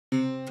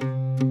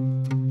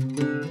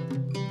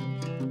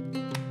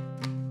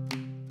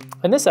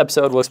In this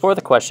episode, we'll explore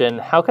the question,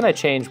 how can I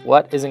change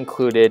what is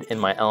included in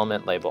my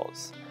element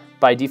labels?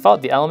 By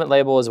default, the element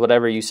label is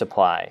whatever you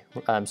supply.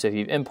 So if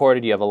you've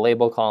imported, you have a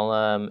label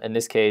column. In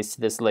this case,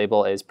 this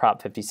label is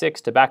Prop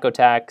 56 tobacco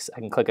tax. I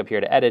can click up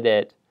here to edit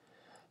it.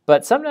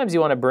 But sometimes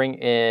you want to bring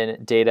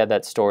in data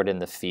that's stored in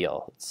the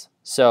fields.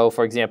 So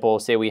for example,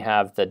 say we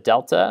have the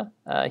delta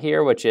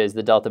here, which is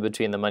the delta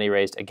between the money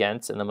raised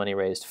against and the money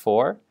raised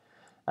for.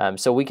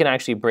 So we can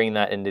actually bring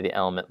that into the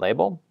element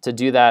label. To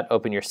do that,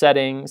 open your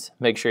settings,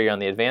 make sure you're on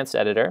the advanced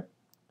editor.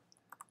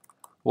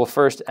 We'll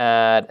first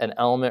add an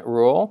element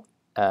rule,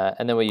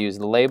 and then we use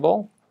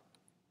label,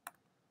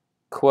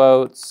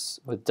 quotes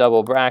with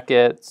double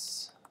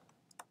brackets,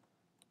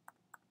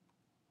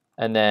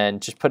 and then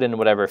just put in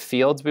whatever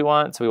fields we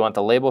want. So we want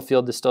the label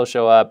field to still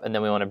show up, and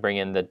then we want to bring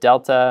in the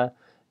delta.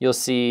 You'll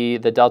see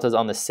the delta is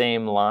on the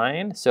same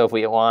line. So if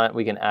we want,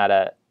 we can add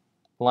a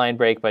line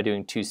break by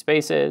doing 2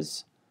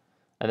 spaces.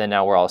 And then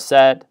now we're all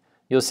set.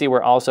 You'll see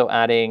we're also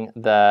adding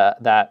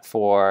that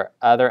for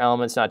other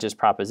elements, not just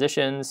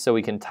propositions. So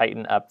we can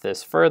tighten up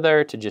this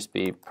further to just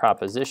be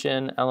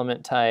proposition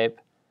element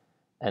type.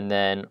 And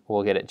then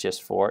we'll get it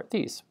just for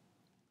these.